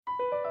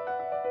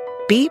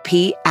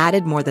BP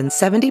added more than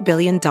 $70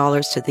 billion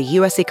to the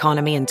U.S.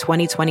 economy in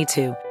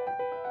 2022.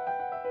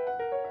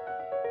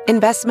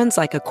 Investments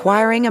like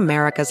acquiring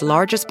America's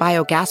largest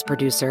biogas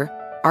producer,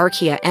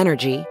 Archaea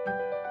Energy,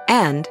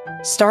 and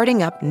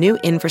starting up new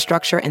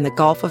infrastructure in the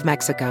Gulf of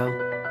Mexico.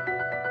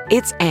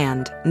 It's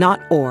and,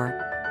 not or.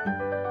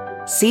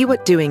 See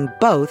what doing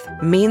both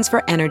means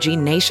for energy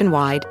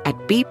nationwide at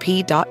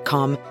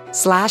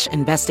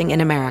bp.com/investing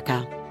in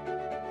America.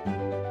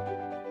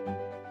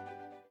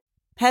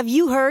 Have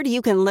you heard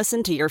you can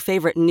listen to your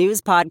favorite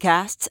news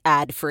podcasts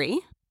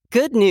ad-free?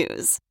 Good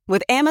news.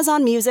 With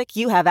Amazon Music,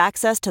 you have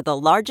access to the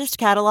largest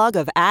catalog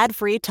of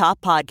ad-free top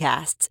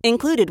podcasts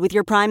included with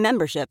your Prime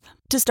membership.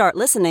 To start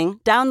listening,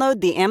 download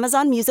the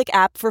Amazon Music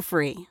app for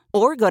free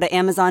or go to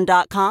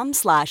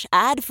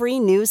amazon.com/ad-free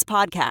news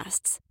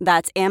podcasts.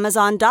 That's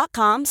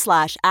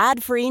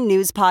amazon.com/ad-free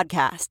news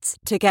podcasts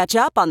to catch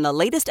up on the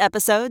latest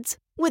episodes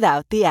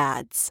without the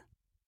ads.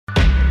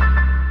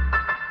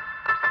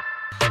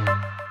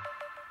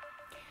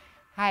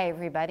 Hi,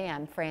 everybody.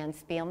 I'm Fran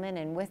Spielman,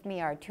 and with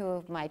me are two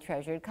of my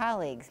treasured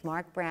colleagues,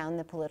 Mark Brown,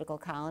 the political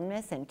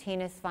columnist, and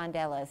Tina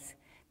Sfondeles,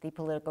 the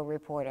political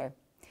reporter.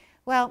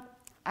 Well,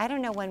 I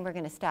don't know when we're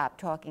going to stop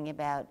talking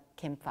about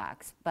Kim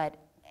Foxx, but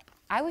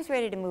I was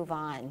ready to move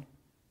on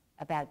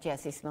about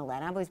Jussie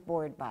Smollett. I was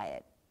bored by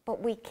it.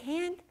 But we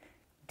can't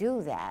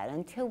do that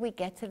until we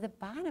get to the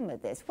bottom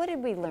of this. What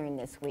did we learn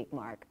this week,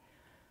 Mark?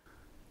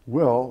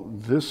 Well,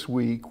 this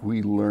week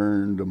we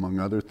learned, among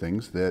other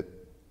things, that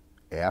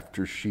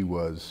after she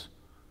was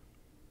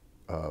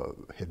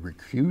had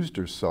recused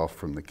herself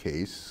from the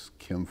case,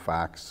 Kim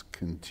Foxx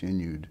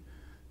continued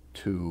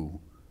to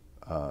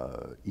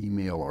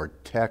email or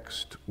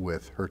text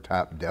with her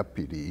top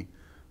deputy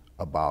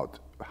about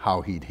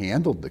how he'd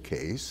handled the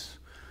case,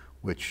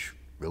 which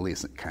really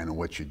isn't kind of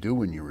what you do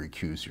when you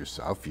recuse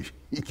yourself. You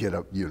get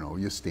up,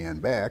 you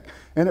stand back,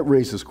 and it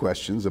raises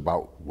questions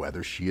about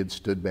whether she had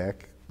stood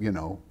back,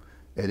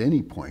 at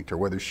any point, or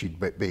whether she'd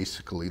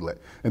basically let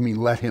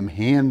him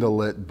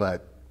handle it,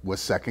 but was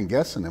second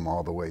guessing him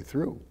all the way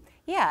through.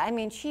 Yeah,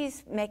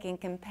 she's making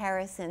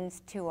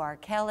comparisons to R.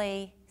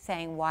 Kelly,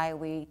 saying, why are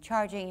we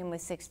charging him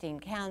with 16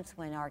 counts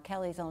when R.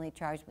 Kelly's only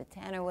charged with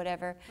 10 or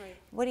whatever. Right.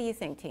 What do you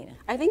think, Tina?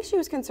 I think she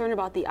was concerned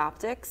about the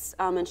optics,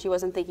 and she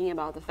wasn't thinking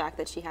about the fact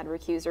that she had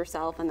recused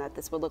herself and that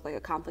this would look like a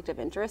conflict of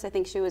interest. I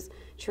think she was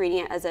treating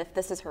it as if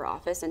this is her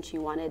office and she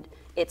wanted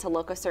it to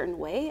look a certain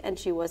way, and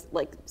she was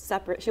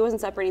she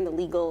wasn't separating the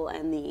legal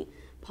and the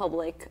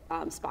public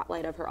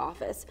spotlight of her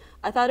office.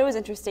 I thought it was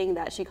interesting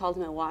that she called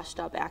him a washed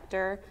up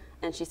actor,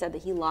 and she said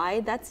that he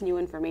lied. That's new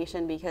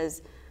information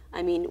because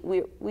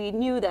we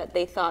knew that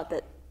they thought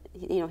that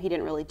he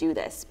didn't really do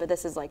this, but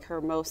this is like her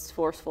most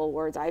forceful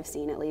words I've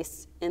seen, at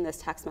least in this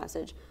text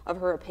message, of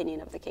her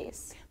opinion of the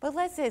case. But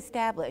let's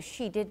establish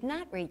she did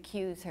not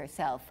recuse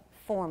herself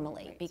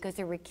formally, right, because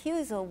a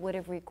recusal would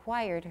have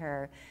required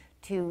her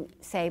to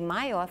say,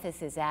 my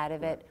office is out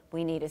of it,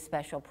 we need a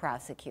special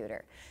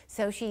prosecutor.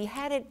 So she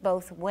had it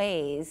both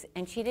ways,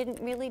 and she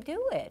didn't really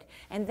do it.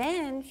 And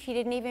then she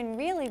didn't even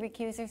really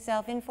recuse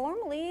herself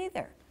informally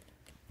either.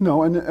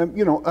 No, and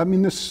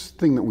this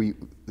thing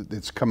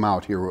that's come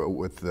out here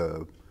with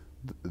the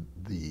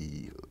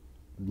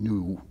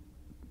new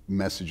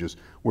messages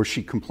where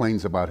she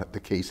complains about the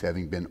case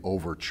having been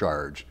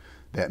overcharged,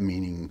 that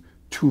meaning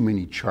too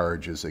many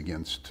charges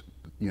against,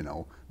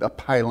 the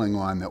piling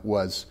on that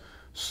was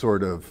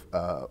sort of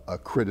a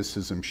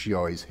criticism she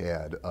always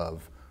had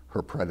of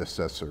her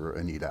predecessor,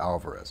 Anita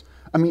Alvarez.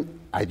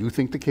 I do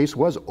think the case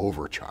was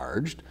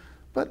overcharged,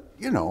 but,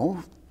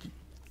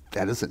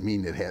 that doesn't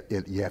mean that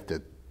you have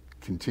to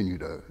continue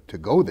to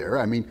go there.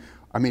 I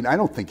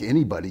don't think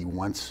anybody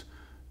wants,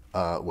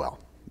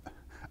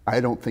 I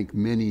don't think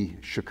many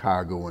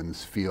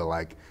Chicagoans feel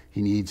like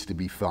he needs to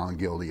be found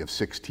guilty of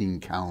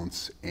 16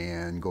 counts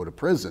and go to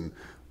prison.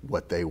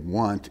 What they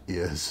want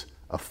is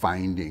a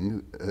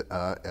finding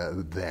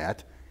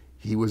that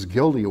he was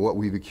guilty of what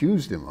we've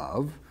accused him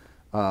of,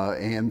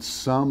 and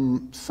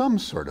some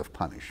sort of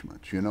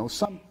punishment,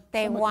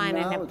 They want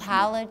an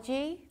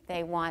apology,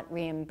 they want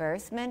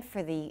reimbursement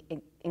for the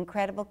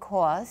incredible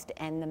cost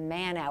and the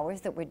man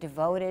hours that were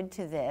devoted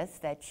to this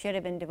that should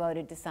have been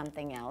devoted to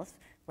something else,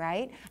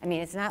 right?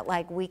 It's not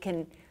like we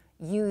can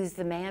use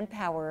the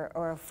manpower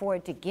or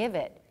afford to give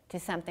it to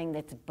something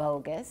that's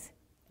bogus,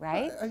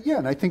 right? Yeah,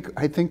 and I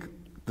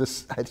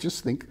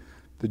just think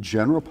the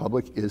general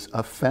public is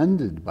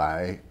offended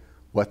by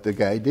what the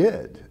guy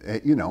did,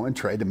 and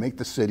tried to make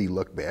the city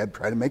look bad,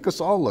 try to make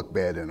us all look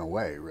bad in a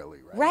way, really.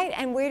 Right,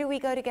 and where do we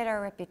go to get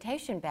our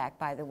reputation back,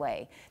 by the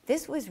way?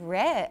 This was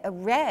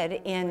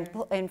read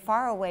in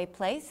faraway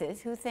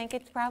places who think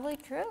it's probably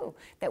true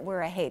that we're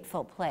a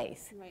hateful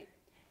place. Right.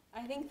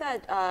 I think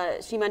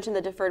that she mentioned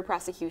the deferred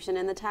prosecution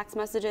in the text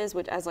messages,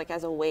 which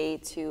as a way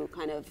to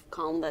kind of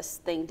calm this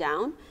thing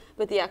down.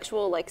 But the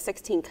actual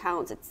 16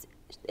 counts,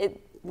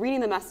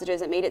 reading the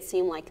messages, it made it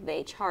seem like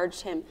they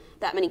charged him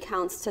that many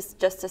counts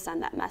just to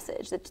send that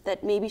message,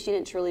 that maybe she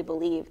didn't truly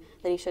believe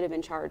that he should have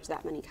been charged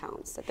that many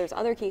counts, that there's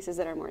other cases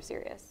that are more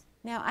serious.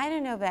 Now, I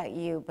don't know about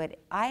you, but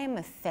I am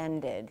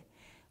offended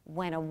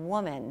when a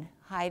woman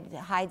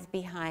hides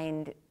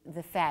behind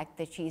the fact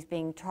that she's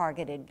being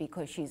targeted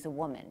because she's a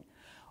woman,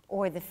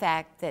 or the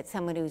fact that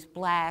someone who's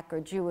black or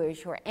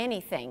Jewish or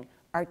anything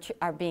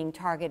are being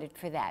targeted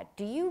for that.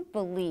 Do you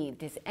believe,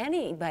 does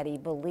anybody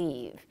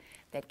believe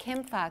that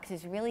Kim Foxx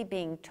is really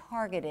being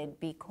targeted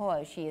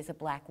because she is a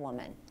black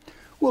woman?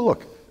 Well,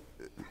 look,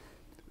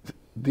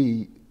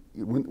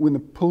 when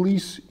the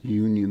police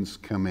unions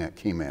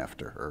came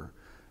after her,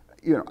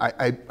 you know,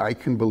 I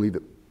can believe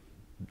that,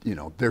 you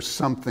know, there's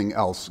something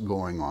else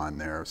going on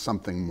there,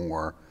 something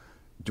more.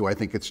 Do I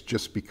think it's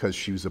just because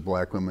she was a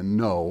black woman?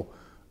 No,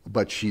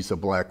 but she's a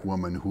black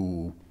woman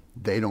who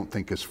they don't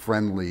think is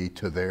friendly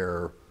to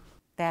their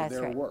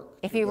work.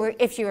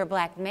 If she were a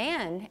black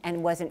man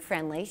and wasn't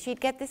friendly, she'd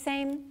get the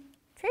same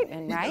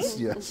treatment, right?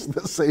 Yes,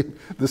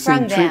 the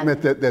same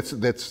treatment that's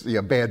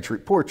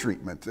poor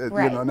treatment,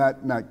 right. You know,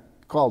 not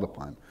called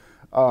upon.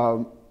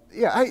 I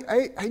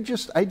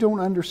don't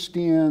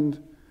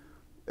understand.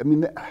 I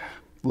mean,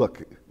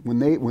 look, when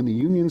the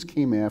unions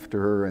came after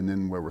her, and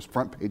then there was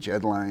front page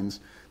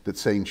headlines that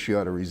saying she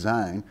ought to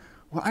resign.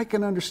 Well, I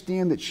can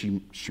understand that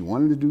she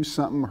wanted to do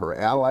something, her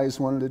allies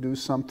wanted to do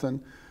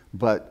something,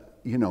 but,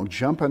 you know,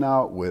 jumping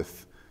out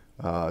with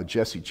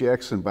Jesse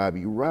Jackson,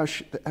 Bobby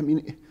Rush, I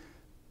mean,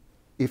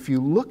 if you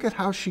look at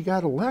how she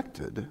got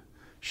elected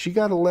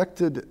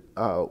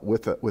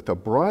with a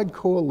broad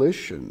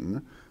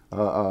coalition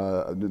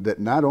that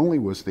not only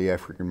was the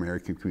African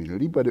American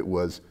community, but it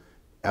was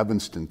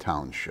Evanston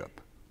Township,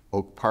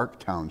 Oak Park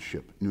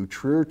Township, New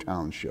Trier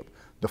Township,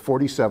 the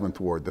 47th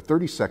Ward, the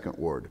 32nd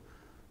Ward.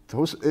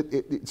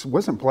 It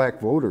wasn't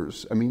black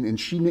voters. I mean,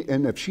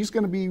 and if she's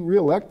going to be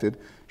reelected,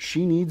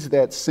 she needs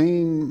that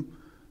same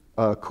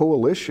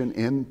coalition,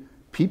 and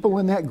people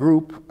in that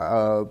group,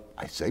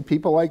 I say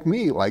people like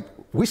me, like,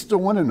 we still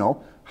want to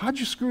know, how'd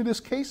you screw this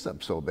case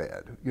up so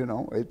bad? You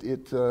know,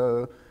 it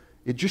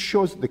just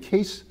shows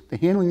the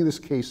handling of this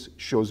case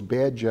shows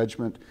bad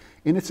judgment,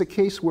 and it's a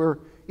case where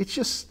it's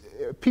just,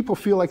 people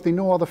feel like they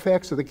know all the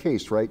facts of the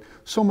case, right?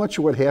 So much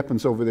of what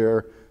happens over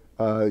there,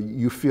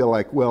 you feel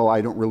like, well,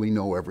 I don't really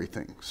know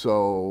everything,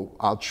 so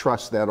I'll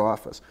trust that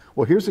office.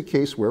 Well, here's a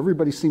case where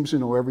everybody seems to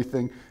know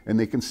everything, and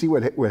they can see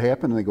what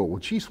happened, and they go, well,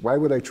 geez, why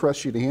would I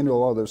trust you to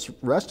handle all this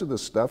rest of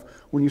this stuff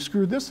when you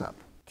screwed this up?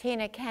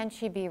 Tina, can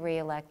she be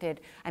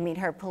reelected? I mean,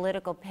 her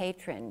political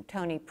patron,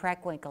 Tony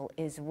Preckwinkle,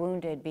 is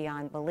wounded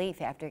beyond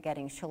belief after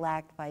getting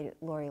shellacked by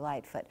Lori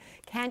Lightfoot.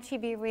 Can she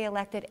be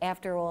reelected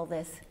after all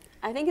this?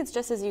 I think it's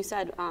just as you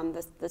said,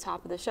 the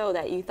top of the show,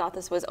 that you thought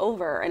this was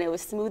over and it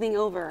was smoothing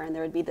over, and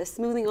there would be this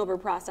smoothing over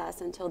process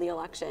until the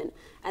election,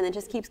 and then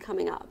just keeps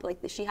coming up. Like,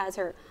 she has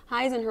her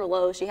highs and her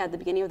lows. She had the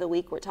beginning of the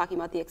week, we're talking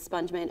about the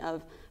expungement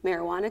of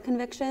marijuana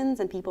convictions,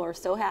 and people are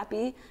so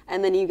happy,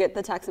 and then you get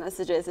the text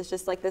messages. It's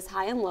just like this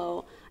high and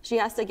low. She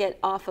has to get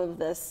off of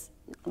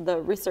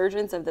the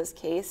resurgence of this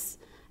case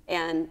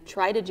and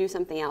try to do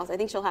something else. I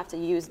think she'll have to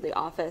use the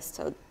office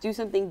to do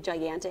something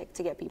gigantic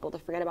to get people to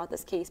forget about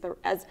this case. But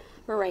as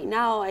for right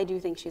now, I do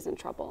think she's in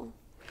trouble.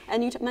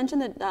 And you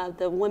mentioned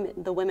the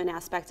women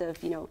aspect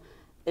of, you know,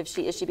 is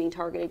she being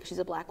targeted because she's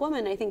a black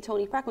woman. I think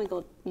Tony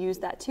Preckwinkle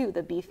used that too,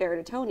 the be fair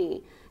to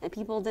Tony, and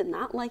people did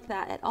not like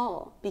that at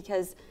all,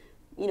 because,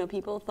 you know,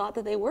 people thought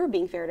that they were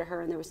being fair to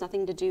her, and there was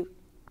nothing to do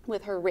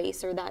with her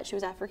race or that she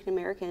was African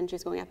American. She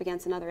was going up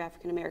against another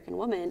African American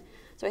woman.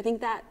 So I think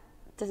that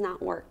does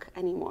not work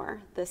anymore,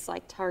 this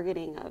like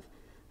targeting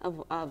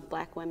of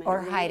black women.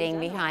 Or hiding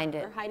behind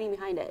it. Or hiding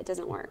behind it. It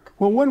doesn't work.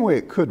 Well, one way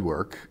it could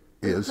work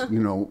is,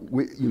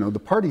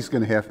 the party's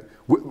going to have,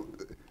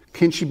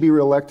 can she be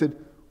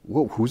reelected?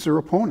 Well, who's their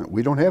opponent?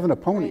 We don't have an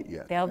opponent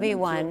yet. There'll be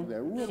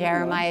one,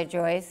 Jeremiah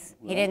Joyce.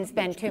 He didn't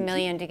spend $2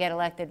 million to get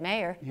elected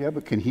mayor. Yeah,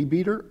 but can he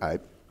beat her?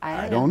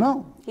 I don't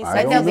know. He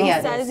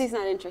says he's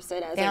not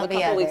interested as of a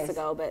couple weeks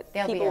ago, but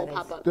people will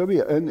pop up. There'll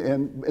be,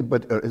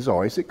 but as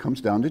always, it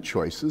comes down to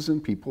choices,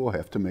 and people will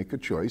have to make a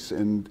choice.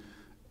 And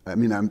I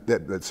mean,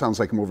 that sounds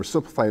like I'm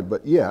oversimplifying,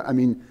 but yeah, I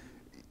mean,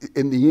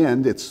 in the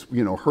end, it's,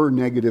 you know, her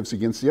negatives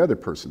against the other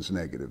person's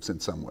negatives in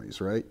some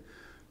ways, right?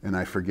 And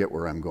I forget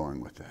where I'm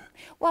going with that.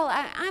 Well,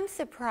 I'm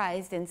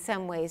surprised in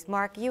some ways.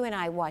 Mark, you and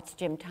I watched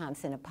Jim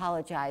Thompson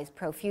apologize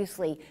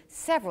profusely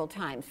several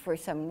times for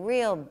some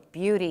real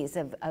beauties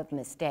of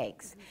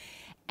mistakes.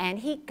 And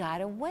he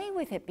got away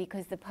with it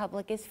because the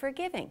public is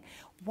forgiving.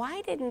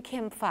 Why didn't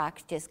Kim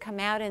Foxx just come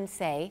out and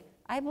say,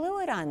 I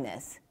blew it on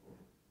this?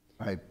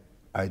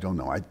 I don't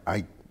know.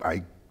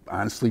 I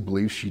honestly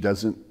believe she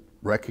doesn't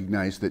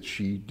recognize that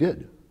she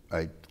did.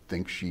 I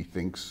think she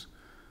thinks...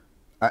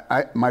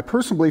 my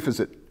personal belief is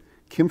that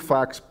Kim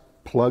Foxx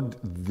plugged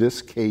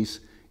this case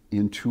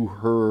into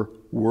her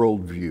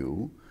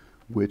worldview,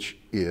 which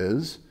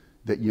is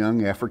that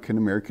young African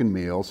American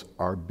males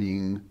are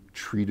being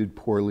treated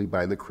poorly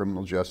by the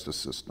criminal justice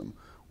system,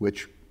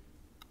 which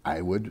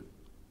I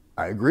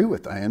agree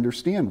with. I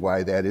understand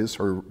why that is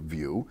her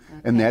view,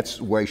 and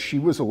that's why she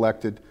was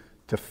elected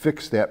to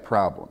fix that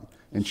problem.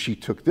 and she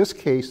took this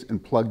case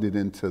and plugged it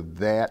into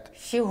that.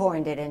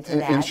 Shoehorned it into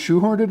that. And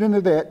shoehorned it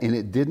into that, and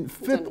it didn't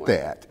fit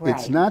that. Right.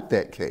 It's not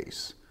that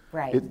case.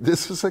 Right. It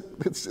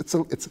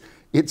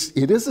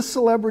is a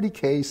celebrity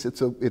case.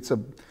 It's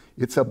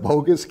a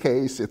bogus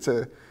case. It's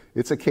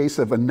a case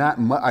of I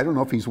don't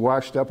know if he's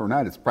washed up or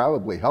not. It's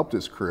probably helped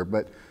his career,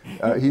 but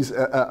he's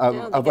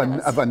of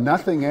a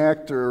nothing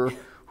actor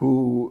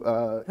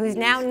who's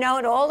now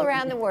known all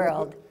around the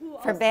world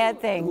for bad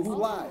things. Who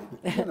lied?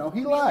 He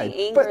Really lied.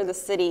 anger the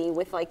city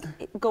with like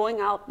going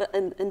out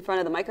in front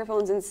of the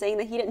microphones and saying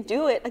that he didn't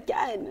do it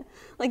again,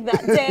 like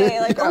that day.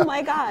 Like, oh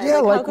my God!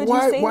 Yeah, how could you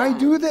say why that?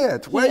 do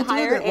that? Why He do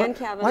hired that? Ann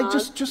Kavanaugh, Why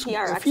just PR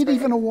if he'd expert.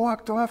 even have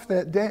walked off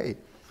that day,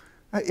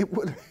 it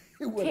would.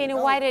 Tina,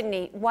 why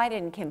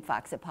didn't Kim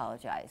Foxx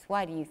apologize?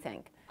 Why do you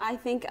think? I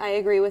think I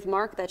agree with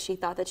Mark that she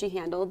thought that she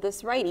handled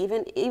this right,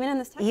 even in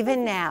this text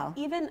Even message.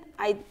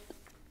 now.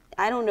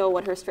 I don't know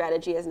what her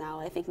strategy is now.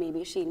 I think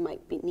maybe she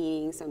might be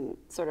needing some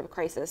sort of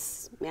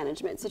crisis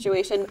management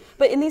situation.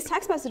 But in these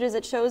text messages,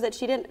 it shows that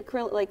she didn't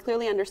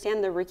clearly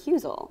understand the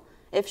recusal.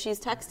 If she's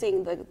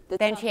texting the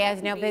Then she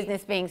has no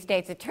business being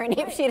state's attorney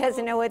if she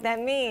doesn't know what that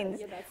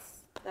means. Yeah,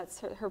 that's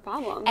her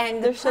problem.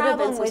 And there the should have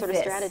been problem some with sort of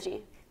this-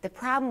 strategy. The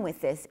problem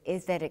with this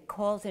is that it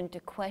calls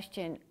into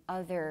question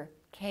other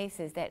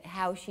cases that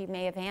how she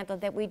may have handled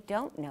that we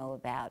don't know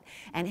about,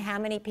 and how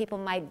many people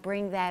might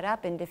bring that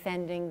up in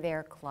defending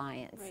their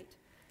clients. Right.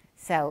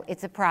 So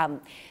it's a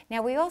problem.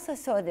 Now, we also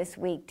saw this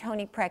week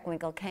Toni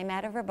Preckwinkle came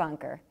out of her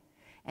bunker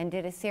and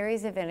did a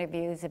series of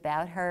interviews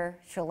about her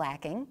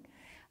shellacking.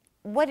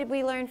 What did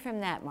we learn from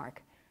that,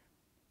 Mark?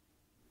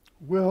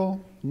 Well,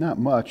 not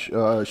much.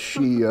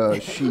 She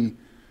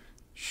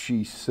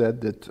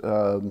said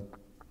that.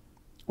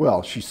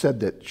 She said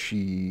that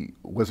she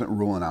wasn't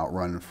ruling out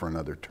running for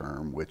another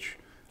term, which.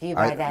 Do you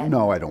buy that?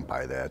 No, I don't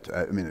buy that.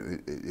 I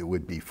mean, it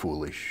would be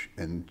foolish,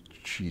 and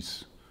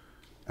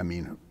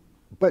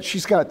but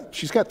she's got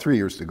 3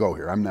 years to go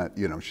here. I'm not,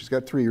 she's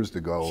got 3 years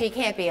to go. She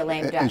can't be a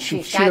lame duck. And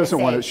she She's gotta doesn't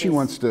want to.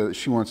 say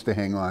She wants to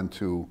hang on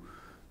to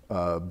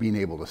being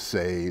able to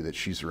say that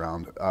she's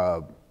around.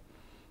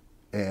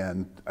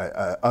 And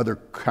other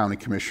county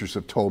commissioners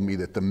have told me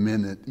that the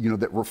minute,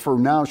 that for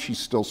now she's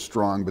still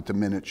strong, but the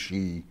minute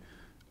she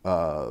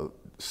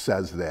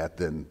says that,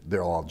 then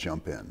they'll all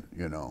jump in,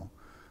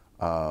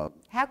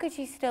 How could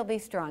she still be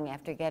strong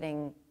after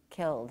getting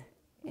killed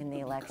in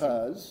the election?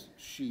 Because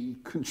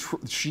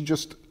she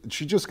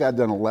just got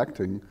done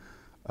electing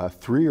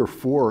 3 or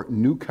 4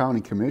 new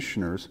county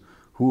commissioners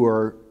who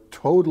are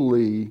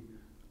totally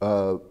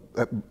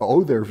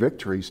owe their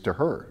victories to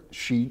her.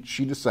 She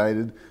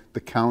decided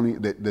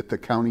that the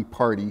county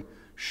party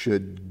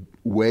should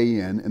weigh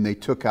in, and they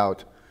took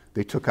out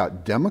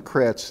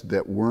Democrats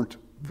that weren't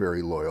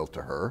very loyal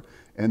to her,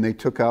 and they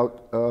took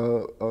out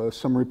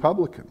some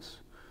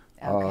Republicans.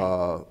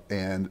 Okay.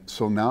 And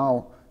so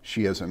now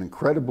she has an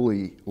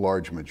incredibly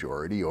large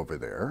majority over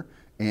there,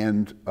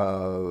 and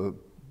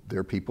there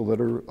are people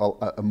that are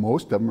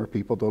most of them are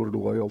people that are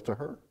loyal to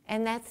her.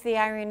 And that's the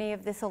irony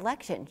of this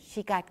election.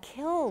 She got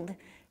killed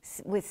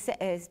with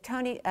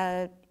Tony.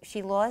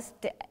 She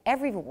lost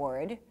every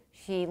ward.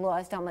 She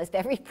lost almost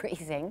every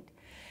precinct.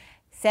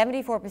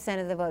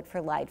 74% of the vote for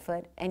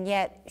Lightfoot, and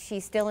yet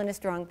she's still in a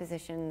strong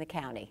position in the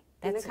county.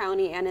 In the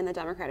county and in the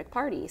Democratic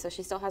Party, so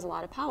she still has a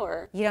lot of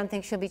power. You don't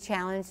think she'll be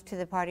challenged to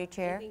the party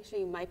chair? I think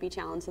she might be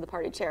challenged to the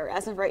party chair.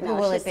 As of right Who now,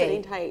 will she's it be?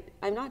 sitting tight.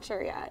 I'm not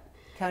sure yet.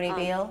 Tony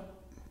Beale?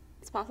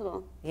 It's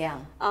possible. Yeah.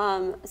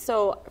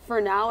 So for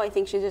now, I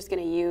think she's just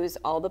going to use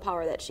all the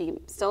power that she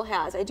still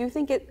has. I do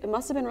think it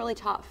must have been really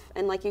tough.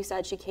 And like you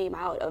said, she came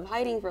out of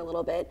hiding for a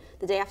little bit.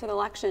 The day after the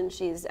election,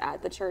 she's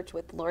at the church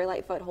with Lori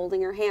Lightfoot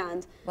holding her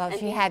hand. Well, and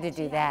she had to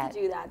do that.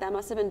 That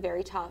must have been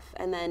very tough.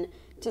 And then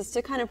just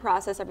to kind of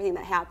process everything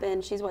that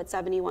happened, she's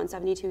 71,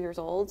 72 years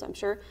old. So I'm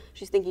sure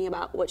she's thinking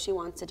about what she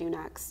wants to do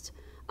next.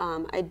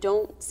 I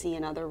don't see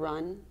another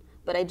run.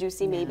 But I do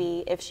see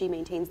maybe if she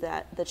maintains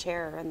the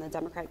chair in the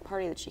Democratic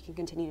Party that she can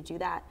continue to do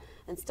that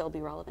and still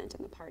be relevant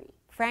in the party.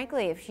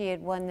 Frankly, if she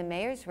had won the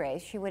mayor's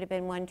race, she would have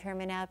been one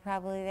term and out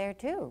probably there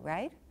too,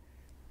 right?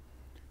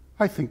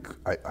 I think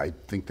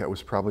that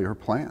was probably her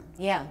plan.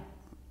 Yeah.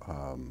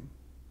 On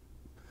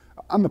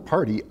the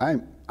party,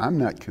 I'm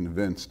not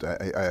convinced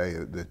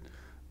that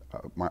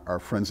our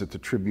friends at the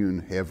Tribune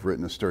have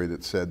written a story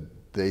that said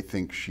they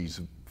think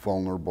she's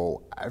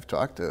vulnerable. I've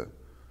talked to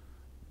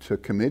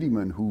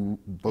committeemen who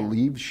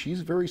believe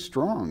she's very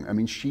strong. I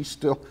mean,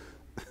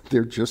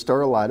 there just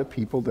are a lot of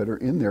people that are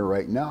in there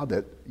right now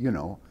that,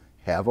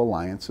 have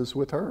alliances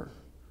with her.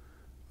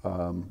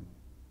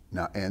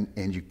 Now,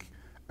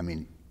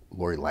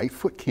 Lori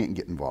Lightfoot can't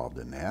get involved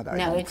in that. I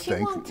don't she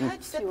think. won't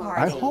touch the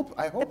party. I hope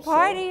the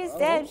party is so.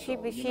 dead.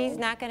 So, She's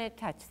not going to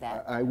touch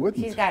that. I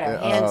wouldn't. She's got her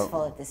hands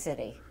full at the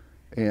city.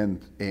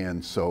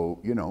 And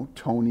so,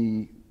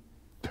 Tony,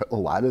 a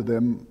lot of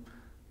them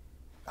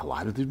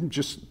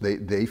just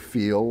they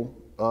feel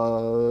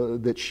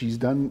that she's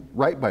done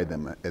right by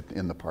them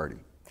in the party.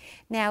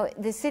 Now,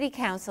 the city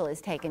council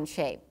has taken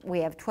shape. We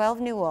have 12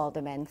 new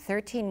aldermen,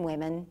 13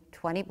 women,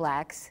 20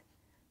 blacks,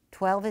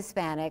 12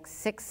 Hispanics,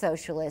 6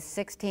 socialists,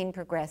 16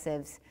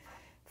 progressives,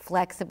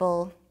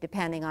 flexible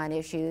depending on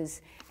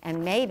issues,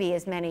 and maybe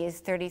as many as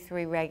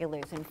 33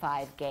 regulars and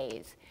 5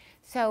 gays.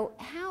 So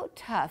how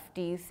tough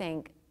do you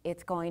think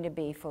it's going to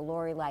be for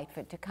Lori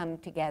Lightfoot to come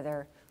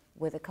together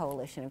with a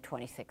coalition of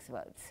 26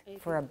 votes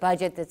for a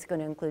budget that's going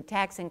to include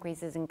tax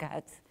increases and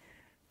cuts,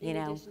 you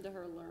know, addition to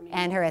her learning,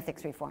 and her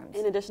ethics reforms?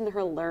 In addition to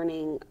her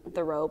learning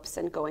the ropes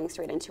and going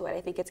straight into it,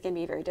 I think it's going to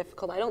be very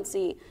difficult. I don't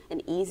see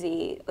an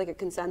easy, like a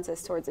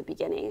consensus towards the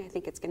beginning. I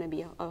think it's going to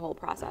be a whole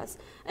process.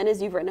 And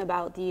as you've written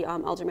about the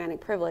aldermanic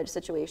privilege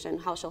situation,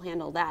 how she'll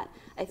handle that,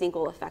 I think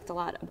will affect a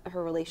lot of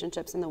her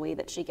relationships and the way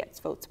that she gets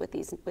votes with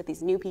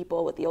these new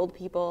people, with the old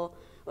people,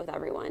 with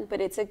everyone. But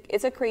it's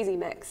a crazy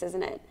mix,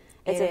 isn't it?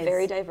 It's a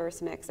very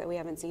diverse mix that we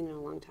haven't seen in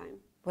a long time.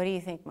 What do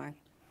you think, Mark?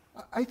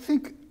 I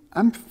think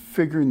I'm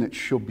figuring that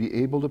she'll be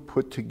able to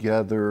put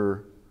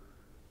together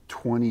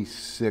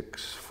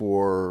 26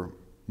 for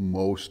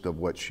most of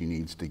what she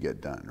needs to get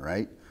done,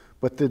 right?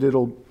 But that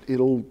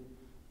it'll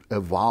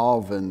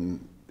evolve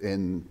and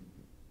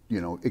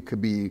you know, it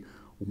could be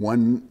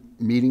one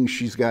meeting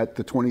she's got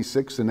the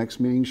 26, the next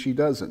meeting she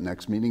doesn't.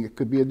 Next meeting it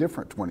could be a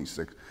different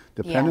 26,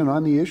 depending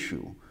on the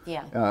issue.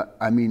 Yeah.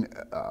 I mean,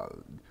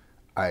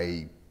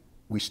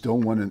 we still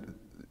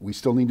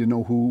need to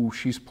know who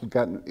she's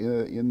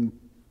gotten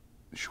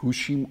who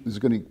she is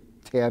going to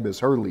tab as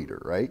her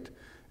leader, right?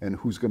 And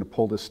who's going to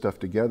pull this stuff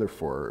together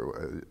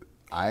for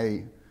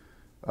her.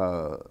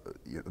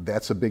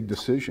 That's a big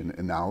decision.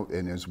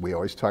 And as we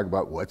always talk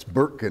about, what's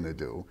Burt going to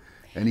do?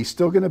 And he's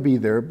still going to be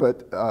there,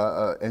 but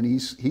and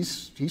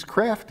he's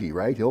crafty,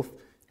 right? He'll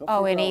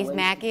and he's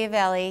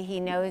Machiavelli. He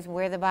knows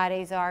where the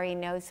bodies are. He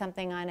knows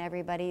something on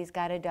everybody. He's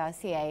got a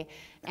dossier.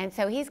 And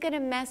so he's going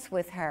to mess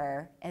with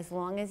her as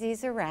long as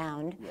he's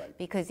around,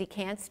 because he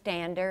can't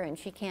stand her and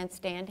she can't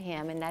stand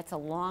him. And that's a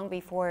long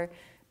before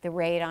the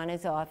raid on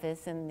his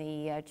office and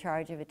the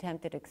charge of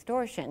attempted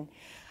extortion.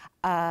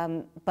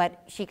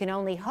 But she can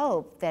only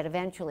hope that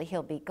eventually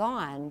he'll be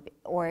gone,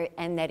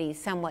 and that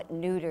he's somewhat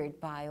neutered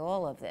by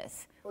all of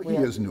this. He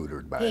is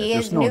neutered by it. He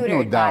is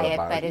neutered by it,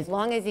 but as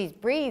long as he's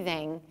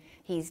breathing,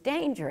 he's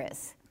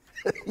dangerous.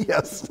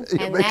 Yes.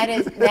 And that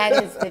is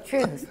the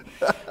truth.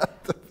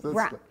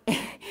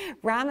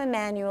 Rahm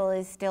Emanuel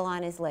is still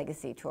on his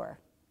legacy tour,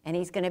 and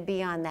he's going to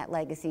be on that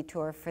legacy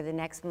tour for the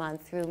next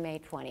month through May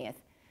 20th.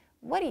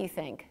 What do you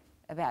think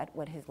about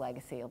what his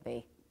legacy will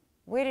be?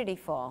 Where did he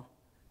fall?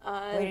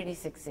 Where did he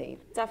succeed?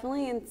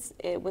 Definitely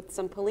with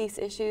some police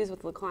issues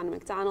with Laquan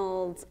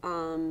McDonald,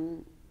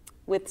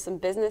 with some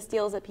business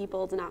deals that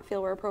people did not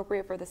feel were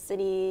appropriate for the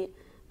city,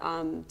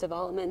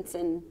 developments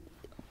in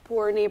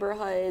poor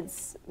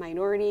neighborhoods,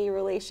 minority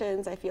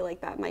relations. I feel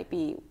like that might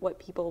be what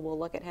people will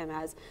look at him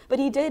as. But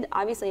he did,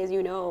 obviously, as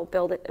you know,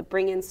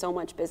 bring in so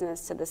much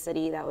business to the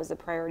city. That was a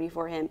priority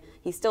for him.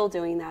 He's still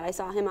doing that. I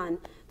saw him on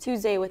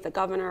Tuesday with the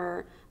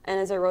governor, and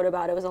as I wrote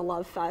about, it was a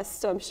love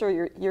fest. So I'm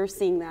sure you're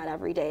seeing that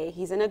every day.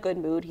 He's in a good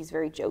mood. He's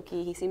very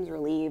jokey. He seems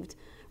relieved.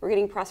 We're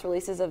getting press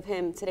releases of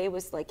him. Today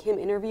was like him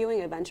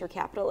interviewing a venture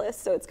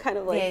capitalist. So it's kind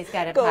of like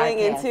going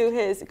into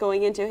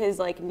his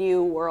like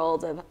new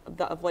world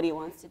of what he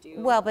wants to do.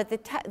 Well, but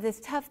this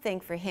tough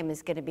thing for him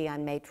is going to be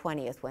on May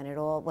 20th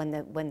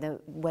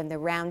when the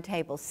round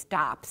table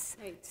stops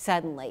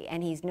suddenly,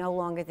 and he's no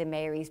longer the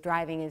mayor. He's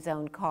driving his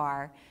own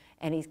car,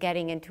 and he's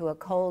getting into a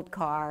cold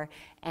car,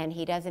 and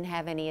he doesn't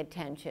have any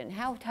attention.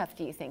 How tough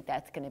do you think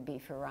that's going to be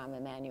for Rahm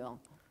Emanuel?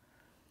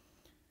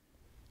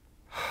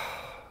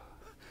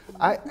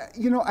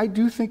 I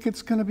do think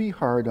it's going to be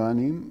hard on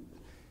him.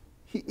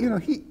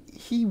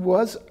 He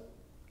was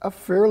a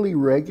fairly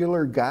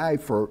regular guy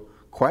for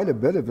quite a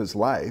bit of his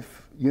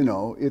life.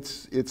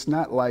 It's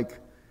not like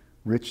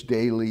Rich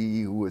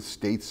Daley, who was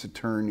state's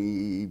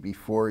attorney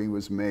before he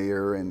was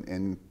mayor,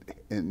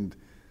 and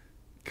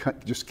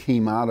just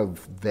came out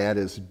of that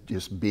as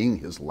just being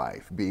his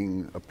life,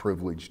 being a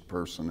privileged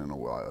person in a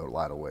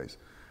lot of ways.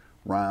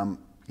 Rahm,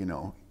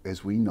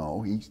 as we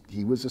know,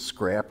 he was a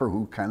scrapper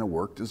who kind of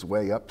worked his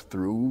way up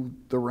through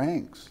the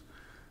ranks.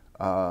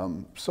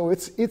 So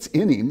it's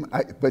in him.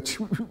 But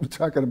you were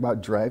talking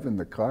about driving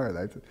the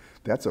car.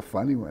 That's a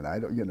funny one.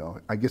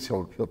 I guess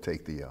he'll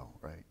take the L,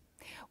 right?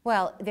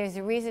 Well, there's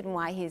a reason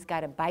why he's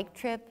got a bike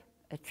trip,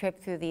 a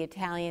trip through the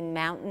Italian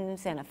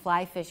mountains, and a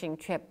fly fishing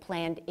trip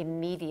planned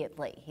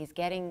immediately. He's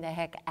getting the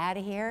heck out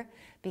of here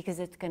because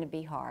it's going to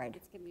be hard.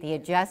 The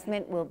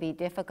adjustment will be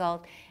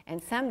difficult,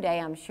 and someday,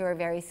 I'm sure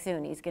very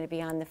soon, he's going to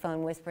be on the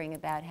phone whispering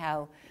about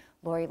how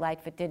Lori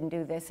Lightfoot didn't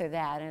do this or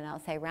that, and I'll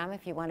say, Rahm,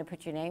 if you want to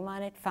put your name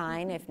on it,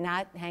 fine. If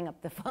not, hang up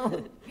the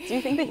phone. Do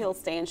you think that he'll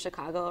stay in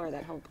Chicago or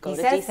that he'll go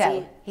to D.C.?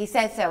 So. He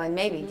said so, and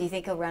maybe. Do you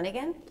think he'll run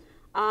again?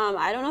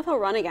 I don't know if he'll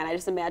run again. I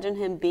just imagine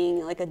him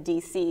being like a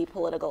D.C.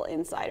 political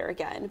insider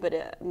again,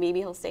 but maybe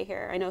he'll stay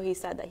here. I know he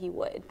said that he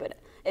would, but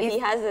if he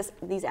has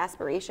these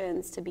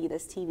aspirations to be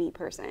this TV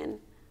person,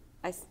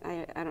 I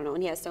don't know,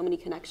 and he has so many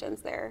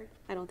connections there,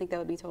 I don't think that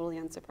would be totally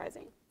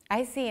unsurprising.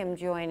 I see him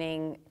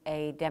joining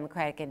a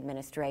Democratic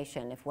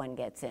administration if one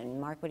gets in.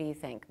 Mark, what do you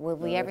think? Will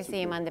we ever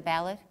see him on the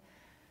ballot?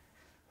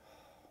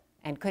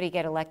 And could he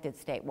get elected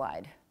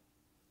statewide?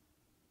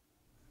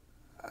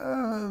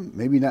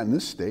 Maybe not in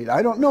this state.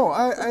 I don't know.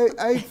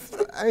 I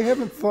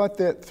haven't thought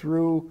that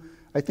through.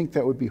 I think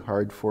that would be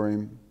hard for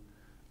him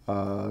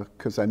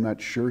because I'm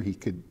not sure he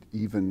could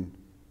even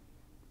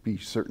be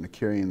certain of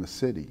carrying the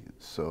city.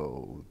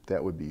 So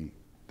that would be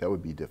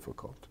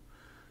difficult.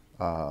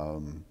 I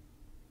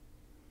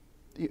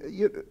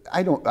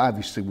don't.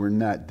 Obviously, we're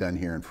not done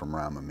hearing from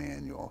Rahm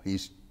Emanuel.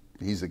 He's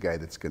a guy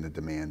that's going to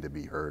demand to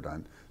be heard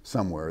on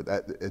somewhere.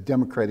 That a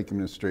Democratic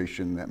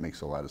administration, that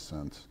makes a lot of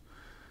sense.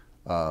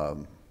 I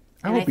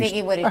think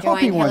he would have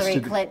joined Hillary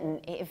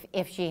Clinton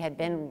if she had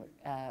been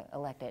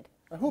elected.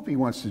 I hope he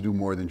wants to do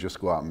more than just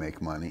go out and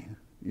make money,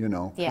 you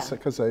know. Yeah.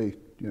 Because I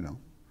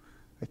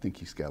think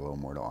he's got a little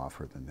more to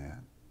offer than that.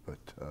 But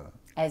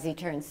as he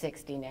turns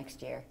 60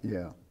 next year.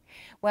 Yeah.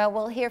 Well,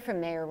 we'll hear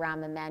from Mayor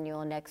Rahm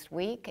Emanuel next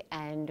week,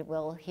 and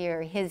we'll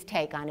hear his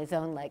take on his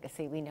own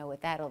legacy. We know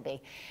what that'll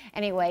be.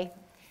 Anyway,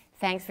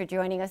 thanks for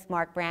joining us,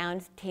 Mark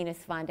Brown, Tina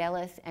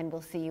Sfondeles, and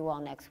we'll see you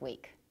all next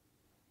week.